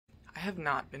have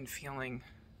not been feeling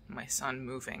my son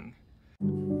moving.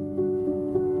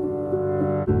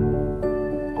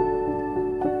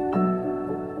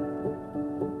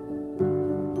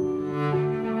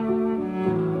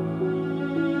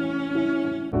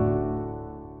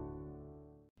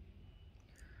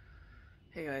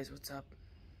 Hey guys, what's up?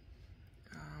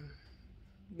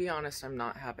 Be honest, I'm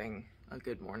not having a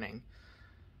good morning.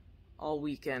 All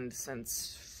weekend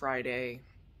since Friday,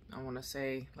 I want to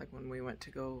say, like when we went to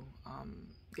go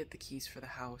get the keys for the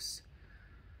house,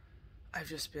 I've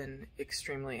just been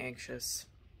extremely anxious.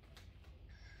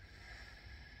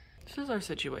 This is our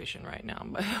situation right now,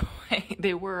 by the way.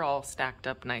 They were all stacked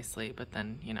up nicely, but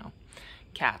then, you know,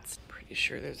 cats. Pretty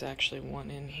sure there's actually one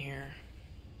in here.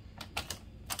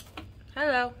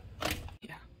 Hello.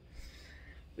 Yeah.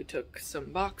 We took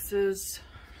some boxes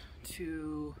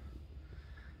to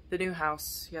the new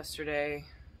house yesterday.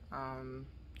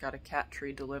 Got a cat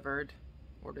tree delivered,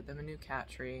 ordered them a new cat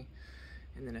tree,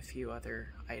 and then a few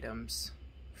other items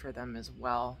for them as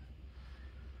well.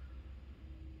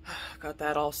 Got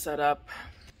that all set up.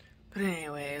 But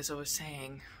anyway, as I was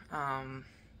saying, yeah,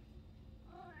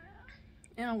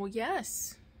 well,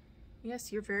 yes,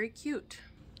 you're very cute.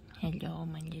 Hello,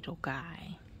 my little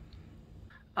guy.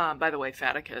 By the way,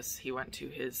 Faticus, he went to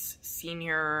his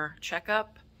senior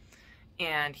checkup,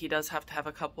 and he does have to have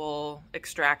a couple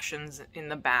extractions in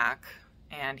the back,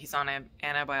 and he's on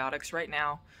antibiotics right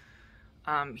now.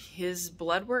 His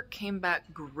blood work came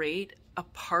back great,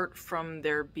 apart from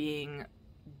there being,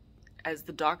 as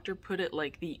the doctor put it,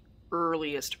 like the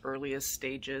earliest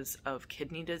stages of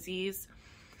kidney disease.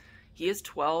 He is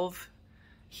 12.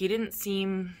 He didn't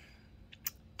seem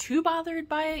too bothered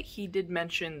by it. He did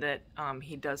mention that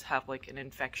he does have like an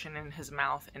infection in his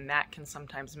mouth, and that can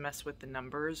sometimes mess with the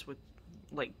numbers, with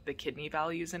like the kidney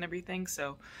values and everything.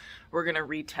 So we're gonna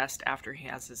retest after he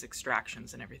has his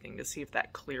extractions and everything to see if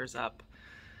that clears up.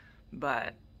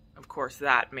 But of course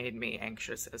that made me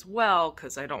anxious as well,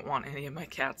 because I don't want any of my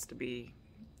cats to be,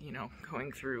 you know,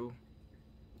 going through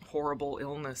horrible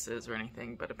illnesses or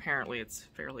anything, but apparently it's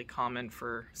fairly common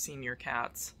for senior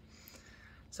cats.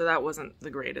 So that wasn't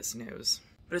the greatest news.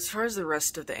 But as far as the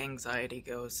rest of the anxiety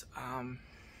goes, I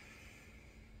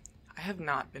have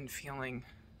not been feeling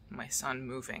my son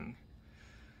moving.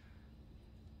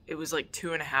 It was like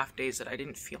 2.5 days that I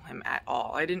didn't feel him at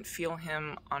all. I didn't feel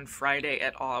him on Friday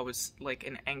at all. I was like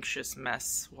an anxious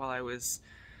mess while I was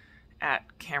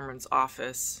at Cameron's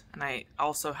office. And I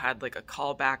also had like a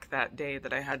callback that day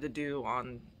that I had to do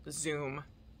on Zoom.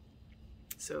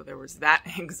 So there was that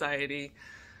anxiety.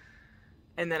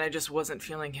 And then I just wasn't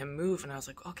feeling him move, and I was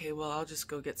like, okay, well, I'll just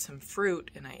go get some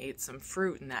fruit. And I ate some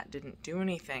fruit, and that didn't do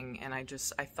anything. And I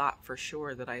thought for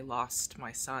sure that I lost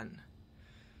my son.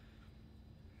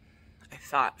 I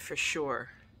thought for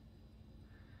sure.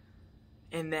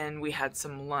 And then we had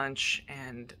some lunch,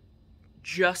 and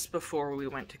just before we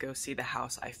went to go see the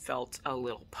house, I felt a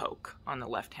little poke on the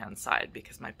left-hand side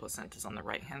because my placenta's on the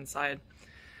right-hand side.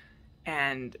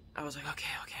 And I was like,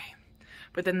 okay.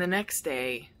 But then the next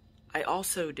day, I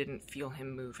also didn't feel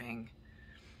him moving.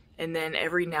 And then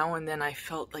every now and then I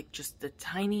felt like just the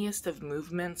tiniest of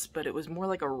movements, but it was more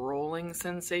like a rolling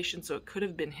sensation. So it could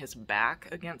have been his back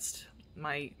against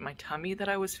my tummy that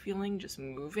I was feeling just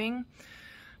moving.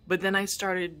 But then I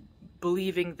started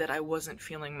believing that I wasn't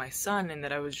feeling my son and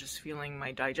that I was just feeling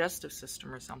my digestive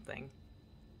system or something.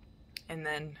 And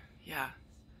then, yeah,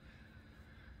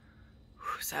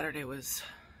 Saturday was...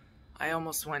 I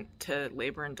almost went to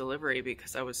labor and delivery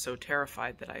because I was so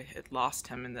terrified that I had lost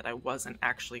him and that I wasn't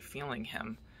actually feeling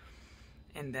him.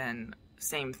 And then,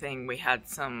 same thing, we had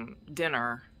some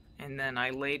dinner, and then I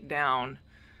laid down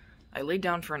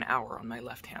for an hour on my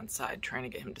left-hand side, trying to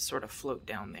get him to sort of float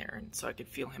down there, and so I could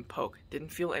feel him poke. Didn't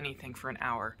feel anything for an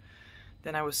hour.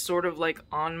 Then I was sort of like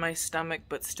on my stomach,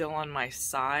 but still on my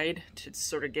side, to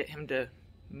sort of get him to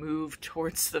move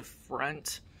towards the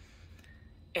front.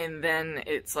 And then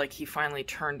it's like he finally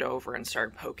turned over and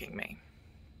started poking me.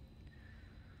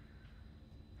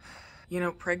 You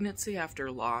know, pregnancy after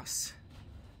loss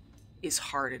is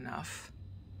hard enough.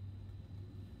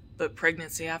 But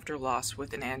pregnancy after loss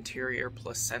with an anterior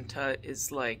placenta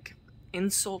is like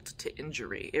insult to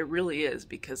injury. It really is,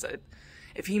 because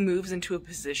if he moves into a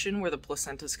position where the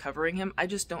placenta's covering him, I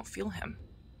just don't feel him.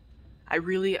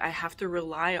 I have to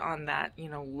rely on that, you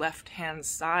know, left-hand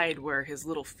side where his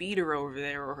little feet are over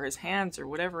there, or his hands, or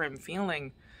whatever I'm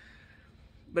feeling.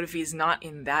 But if he's not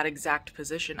in that exact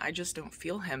position, I just don't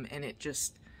feel him, and it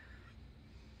just...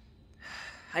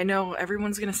 I know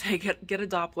everyone's gonna say get a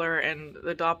Doppler, and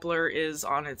the Doppler is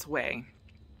on its way.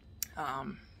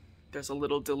 There's a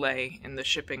little delay in the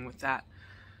shipping with that,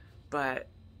 but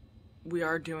we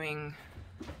are doing,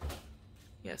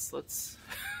 yes, let's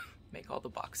make all the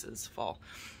boxes fall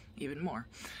even more.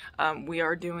 We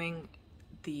are doing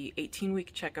the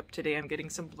 18-week checkup today. I'm getting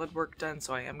some blood work done,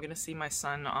 so I am going to see my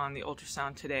son on the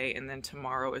ultrasound today, and then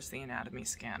tomorrow is the anatomy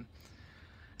scan.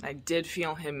 And I did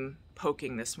feel him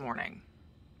poking this morning.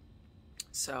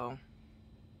 So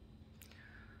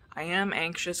I am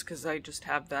anxious because I just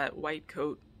have that white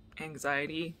coat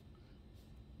anxiety.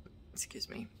 Excuse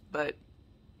me. But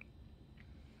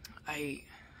I'm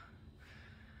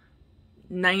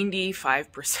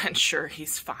 95% sure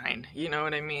he's fine. You know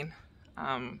what I mean?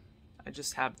 I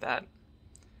just have that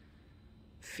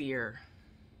fear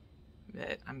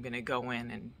that I'm gonna go in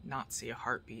and not see a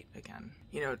heartbeat again.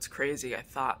 You know, it's crazy. I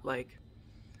thought, like,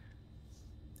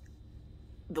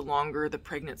 the longer the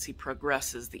pregnancy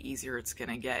progresses, the easier it's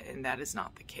gonna get, and that is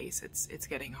not the case. It's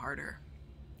getting harder.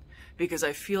 Because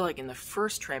I feel like in the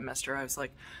first trimester, I was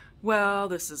like, well,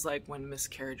 this is like when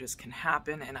miscarriages can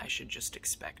happen and I should just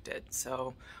expect it.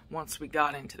 So once we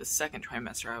got into the second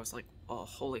trimester, I was like, oh,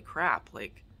 holy crap,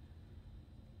 like,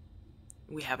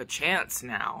 we have a chance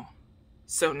now.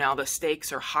 So now the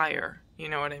stakes are higher, you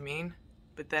know what I mean?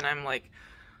 But then I'm like,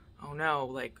 oh no,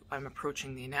 like, I'm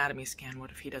approaching the anatomy scan.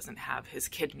 What if he doesn't have his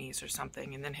kidneys or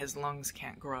something, and then his lungs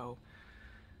can't grow?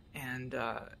 And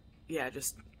yeah,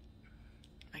 just,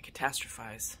 I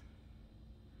catastrophize.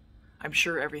 I'm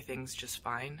sure everything's just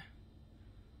fine,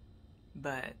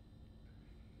 but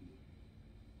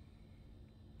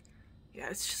yeah,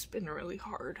 it's just been really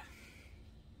hard.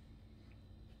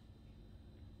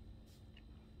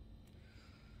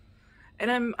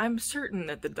 And I'm certain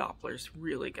that the Doppler's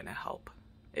really gonna help.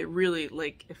 It really,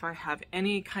 like, if I have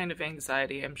any kind of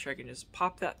anxiety, I'm sure I can just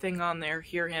pop that thing on there,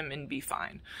 hear him, and be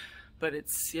fine. But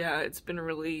it's, yeah, it's been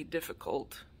really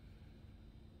difficult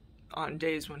on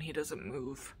days when he doesn't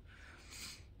move.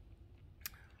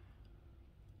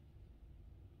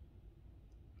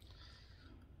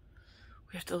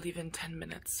 We have to leave in 10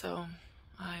 minutes, so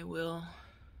I will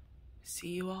see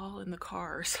you all in the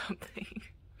car or something.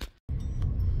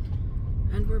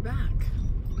 And we're back.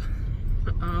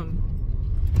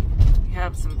 We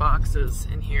have some boxes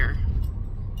in here,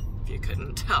 if you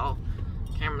couldn't tell.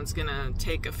 Cameron's gonna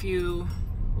take a few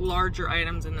larger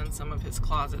items and then some of his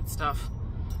closet stuff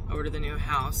over to the new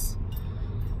house.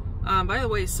 By the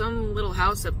way, some little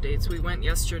house updates. We went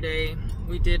yesterday,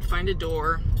 we did find a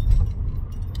door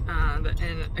and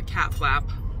a cat flap.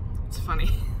 It's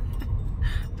funny.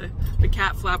 the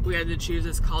cat flap we had to choose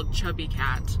is called Chubby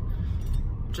Cat,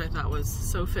 which I thought was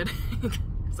so fitting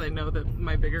because I know that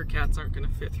my bigger cats aren't gonna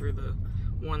fit through the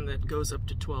one that goes up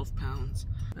to 12 pounds.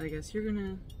 I guess you're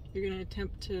gonna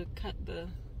attempt to cut the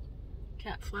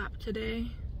cat flap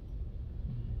today.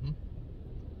 Mm-hmm.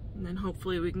 And then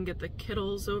hopefully we can get the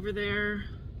kittles over there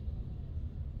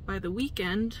by the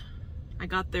weekend. I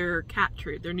got their cat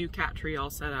tree, their new cat tree all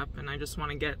set up, and I just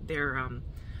want to get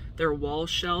their wall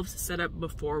shelves set up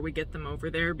before we get them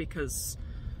over there, because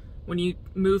when you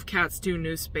move cats to a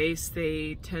new space,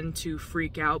 they tend to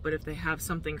freak out, but if they have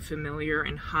something familiar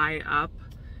and high up,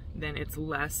 then it's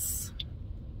less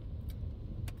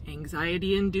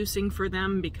anxiety inducing for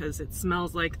them because it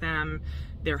smells like them.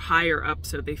 They're higher up,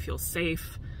 so they feel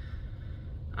safe.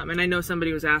 And I know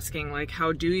somebody was asking, like,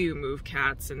 how do you move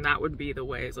cats? And that would be the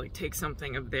way, is like take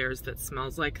something of theirs that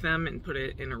smells like them and put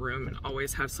it in a room, and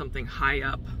always have something high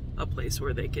up, a place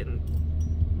where they can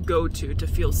go to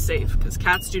feel safe, because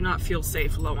cats do not feel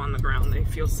safe low on the ground. They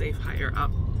feel safe higher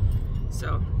up.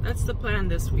 So that's the plan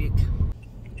this week.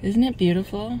 Isn't it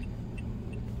beautiful?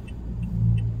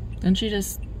 Don't you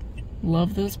just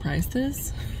love those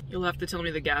prices? You'll have to tell me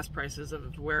the gas prices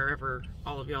of wherever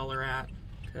all of y'all are at,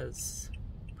 because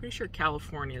I'm pretty sure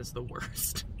California is the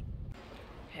worst.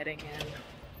 Heading in.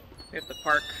 We have to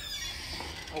park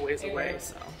a ways away,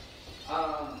 so.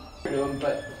 But he hasn't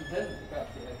got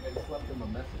I just left him a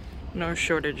message. No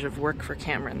shortage of work for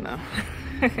Cameron, though.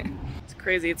 It's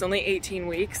crazy. It's only 18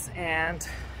 weeks, and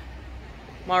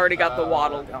I'm already got the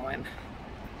waddle going.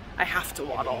 I have to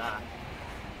waddle.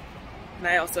 And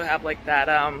I also have like that,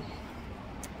 I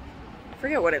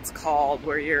forget what it's called,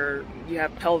 where you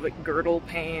have pelvic girdle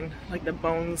pain. Like the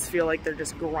bones feel like they're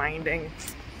just grinding.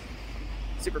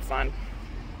 Super fun.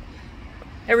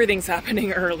 Everything's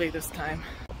happening early this time.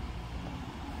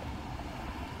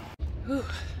 Whew.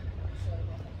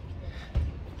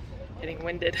 Getting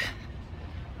winded.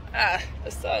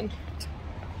 The sun.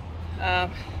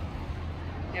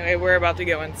 Anyway, we're about to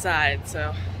go inside,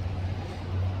 so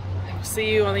I'll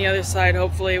see you on the other side,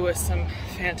 hopefully with some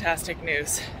fantastic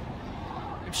news.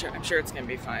 I'm sure it's gonna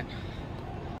be fine.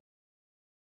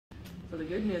 So the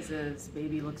good news is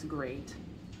baby looks great.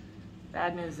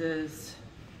 Bad news is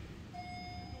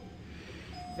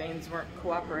veins weren't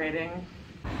cooperating.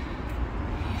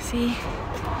 See?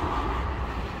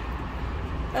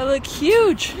 I look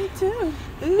huge. Me too.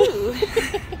 Ooh.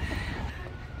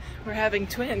 We're having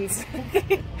twins.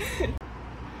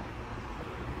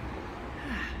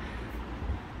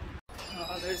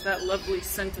 Oh, there's that lovely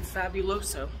scent of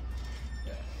Fabuloso.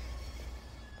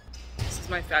 This is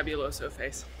my Fabuloso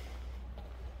face.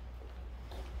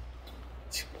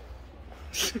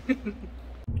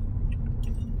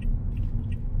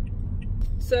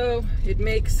 So it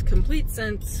makes complete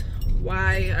sense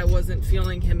why I wasn't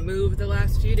feeling him move the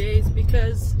last few days,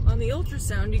 because on the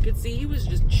ultrasound you could see he was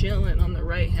just chilling on the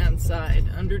right hand side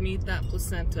underneath that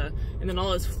placenta, and then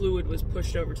all his fluid was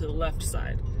pushed over to the left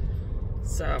side.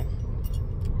 So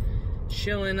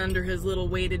chilling under his little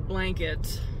weighted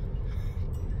blanket.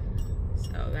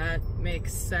 So that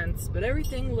makes sense, but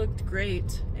everything looked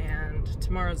great, and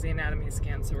tomorrow's the anatomy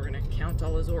scan, so we're gonna count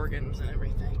all his organs and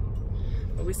everything.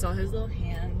 But we saw his little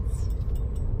hands.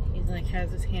 He's like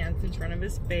has his hands in front of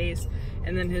his face,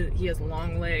 and then he has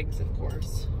long legs, of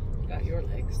course. Got your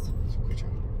legs.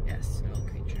 Yes, little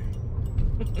creature.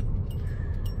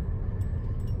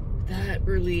 That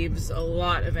relieves a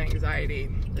lot of anxiety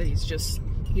that he's just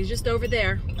over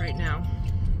there right now.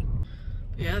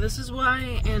 Yeah, this is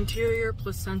why anterior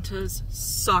placentas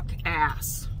suck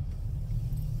ass.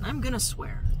 I'm gonna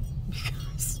swear,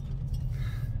 because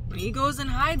when he goes and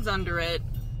hides under it,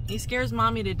 he scares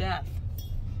mommy to death.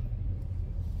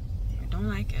 I don't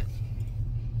like it.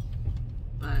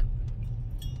 But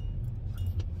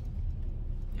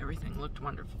everything looked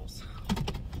wonderful. So.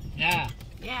 Yeah.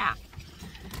 Yeah.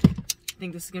 I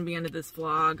think this is going to be the end of this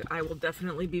vlog. I will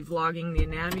definitely be vlogging the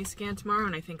anatomy scan tomorrow,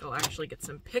 and I think I'll actually get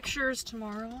some pictures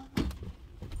tomorrow.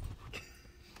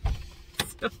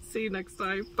 So see you next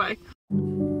time. Bye.